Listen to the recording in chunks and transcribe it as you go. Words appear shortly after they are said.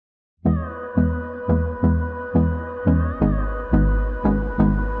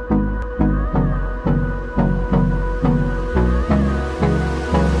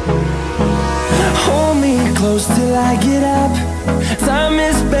close till I get up. Time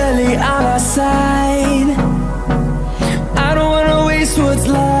is barely on our side. I don't wanna waste what's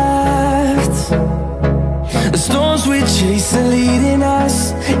left. The storms we chase are leading us,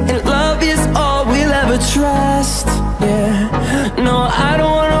 and love is all we'll ever trust. Yeah, no, I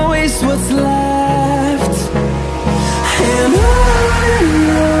don't wanna waste what's left. And on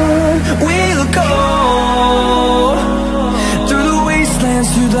we'll go, through the wastelands,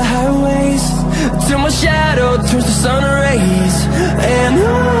 through the highways, till my shadow turns to sun rays. And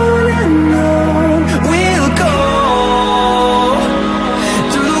on we'll go,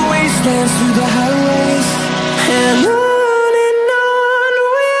 through the wastelands, through the highways, and on.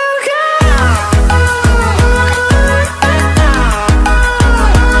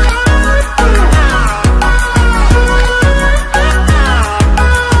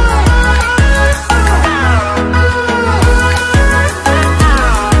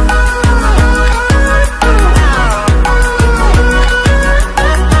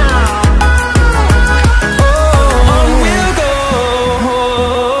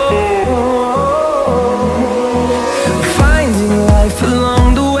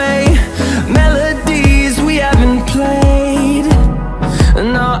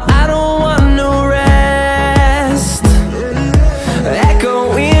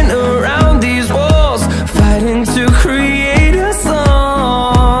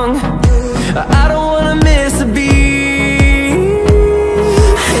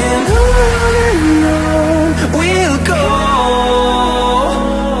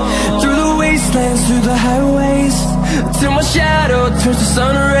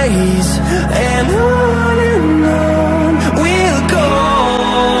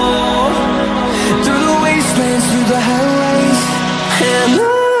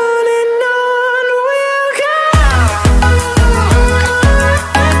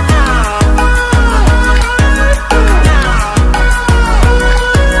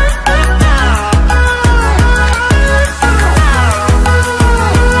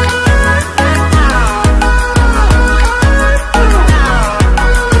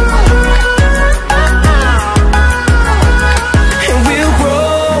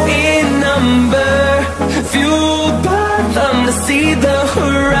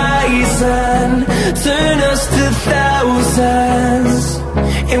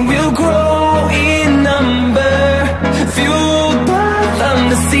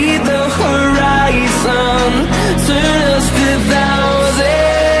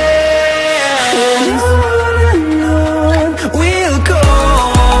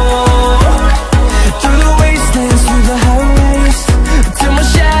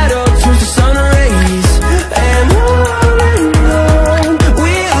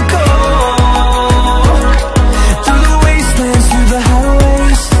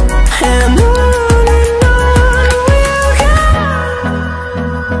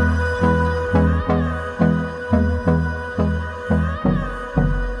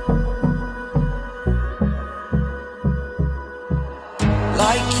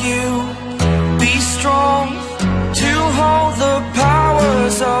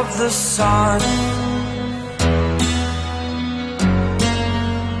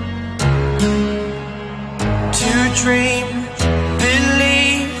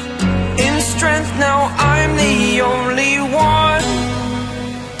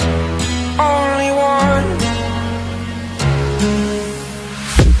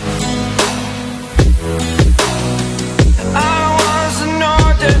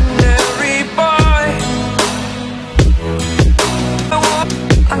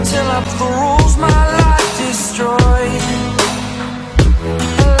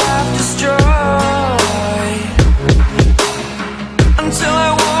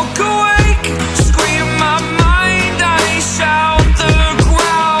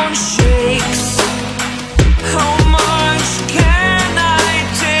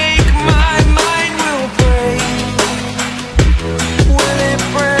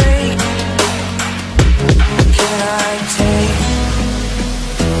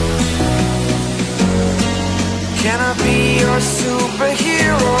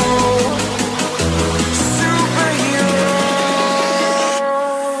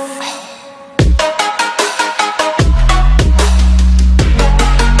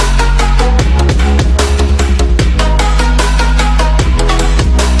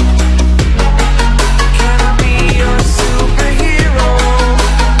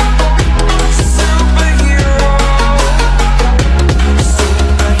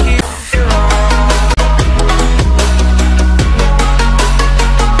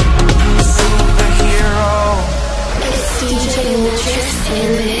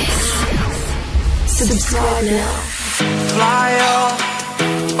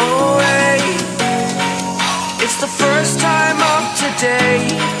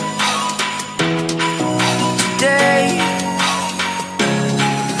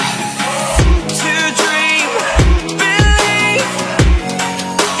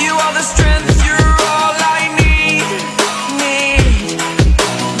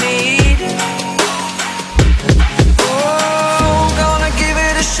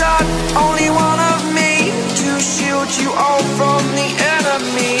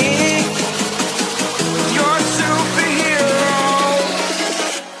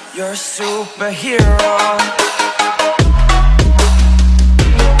 your superhero?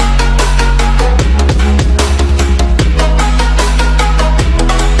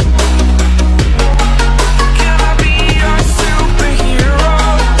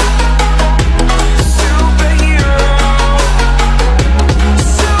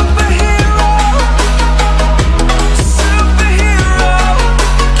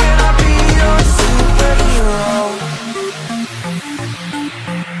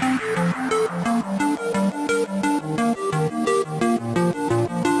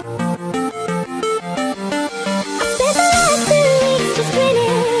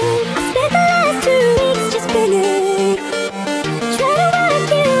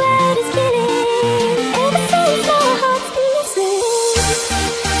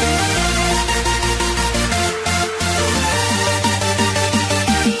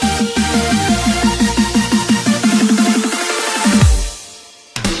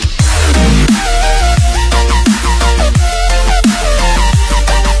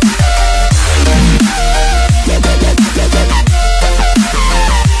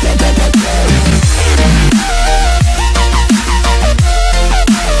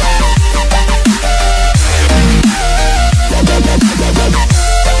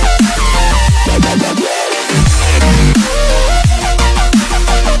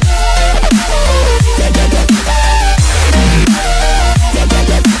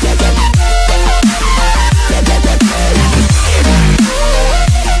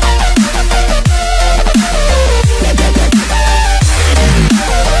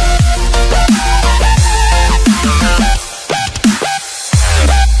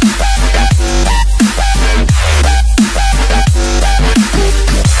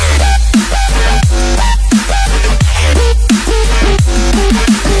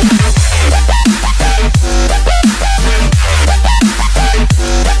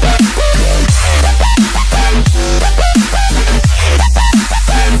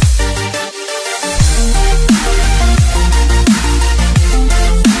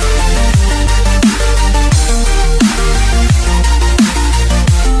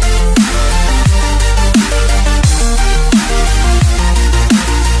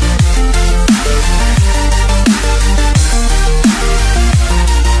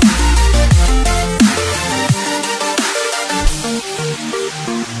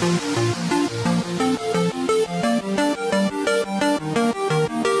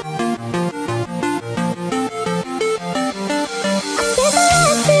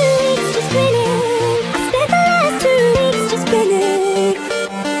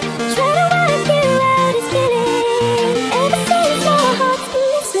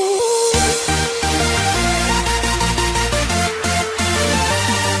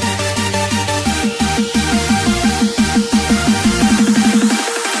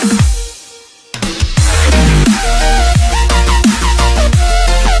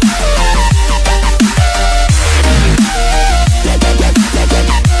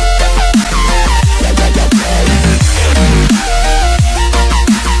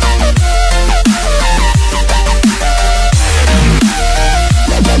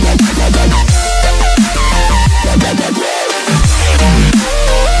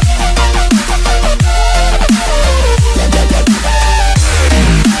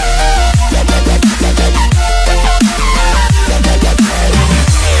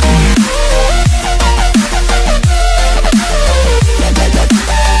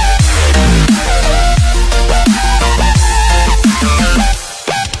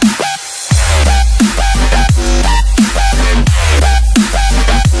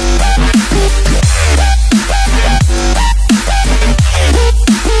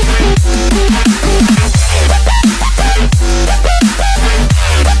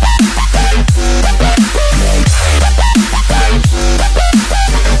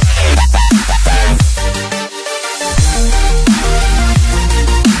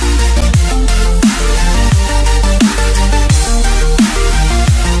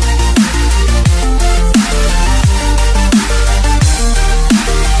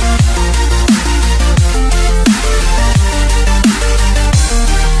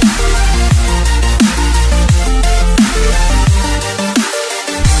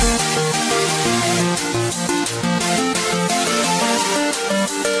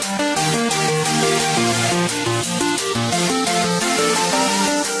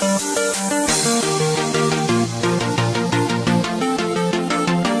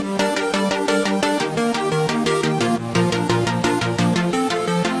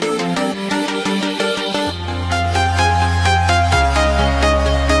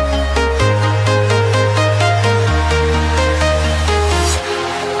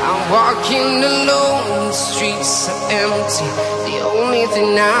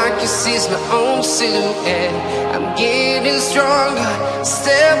 thing I can see is my own silhouette. I'm getting stronger,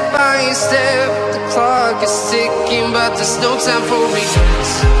 step by step. The clock is ticking, but there's no time for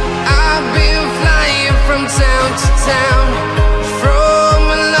regrets. I've been flying from town to town, from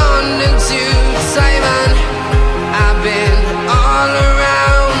London to Taiwan. I've been all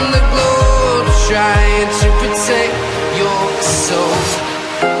around the globe, trying to protect your soul.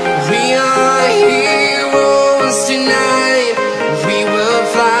 We are heroes tonight. We will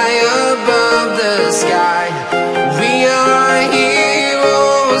fly above the sky. We are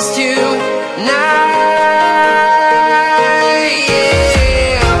heroes tonight.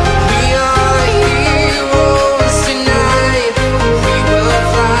 Yeah. We are heroes tonight. We will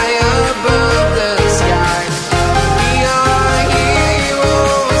fly above the sky. We are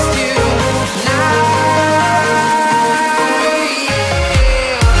heroes tonight.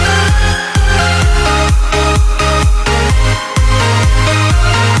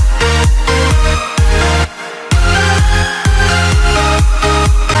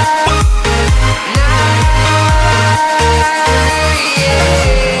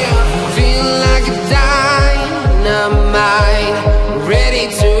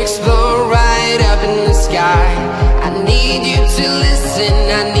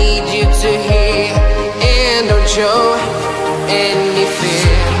 Show any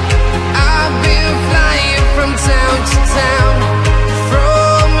fear. I've been flying from town to town,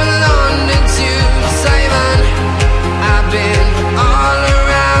 from London to Taiwan. I've been all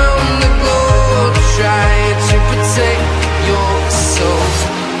around the globe, trying to protect your soul.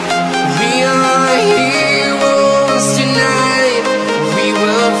 We are heroes tonight. We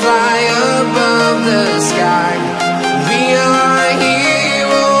will fly above the sky. We are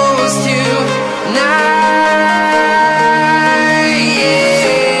heroes tonight.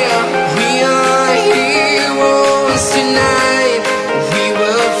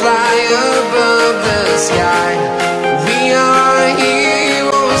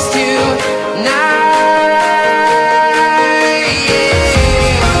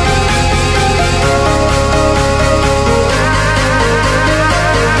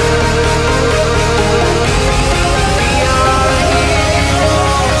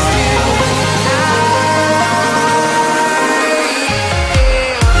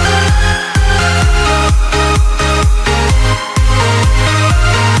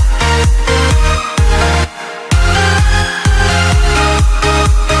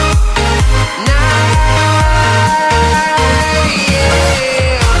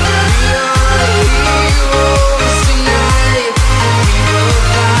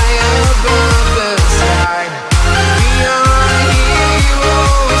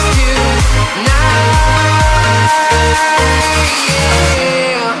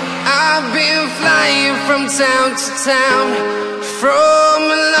 From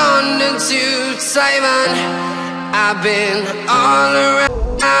London to Taiwan, I've been all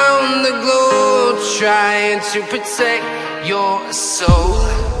around the globe, trying to protect your soul.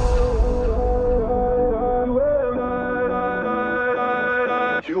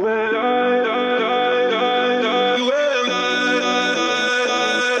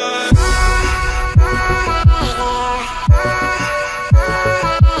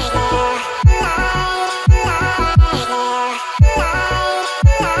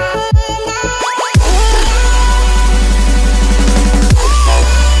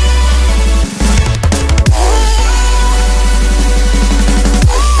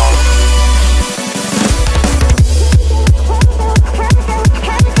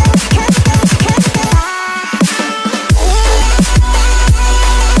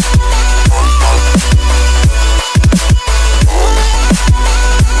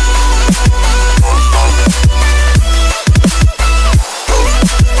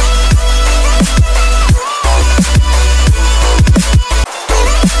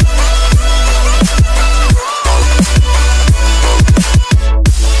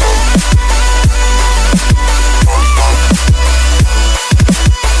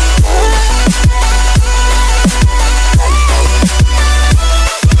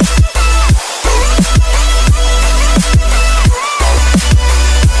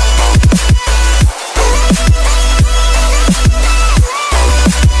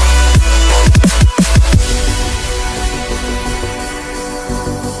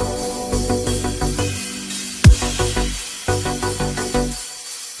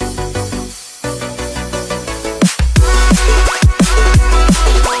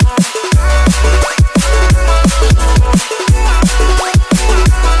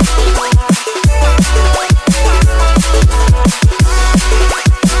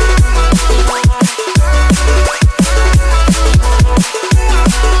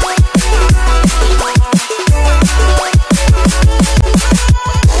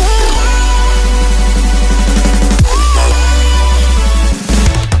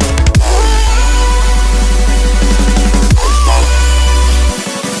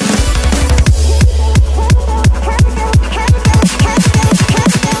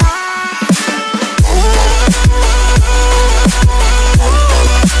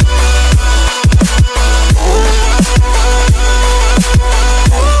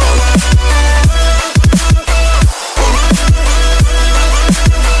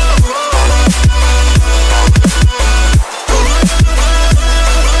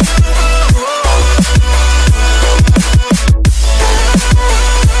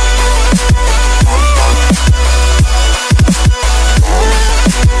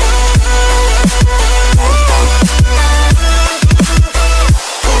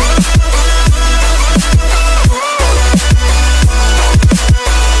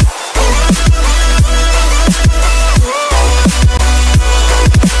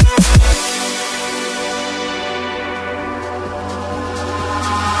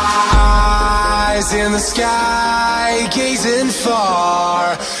 eyes in the sky, gazing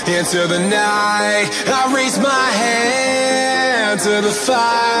far into the night. I raise my hand to the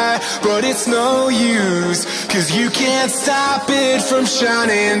fire, but it's no use, 'cause you can't stop it from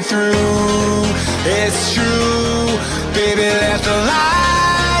shining through. It's true, baby, let the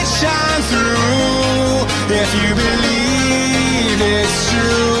light shine through. If you believe it's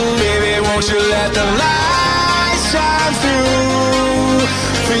true, baby, won't you let the light shine through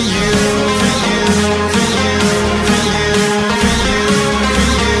for you?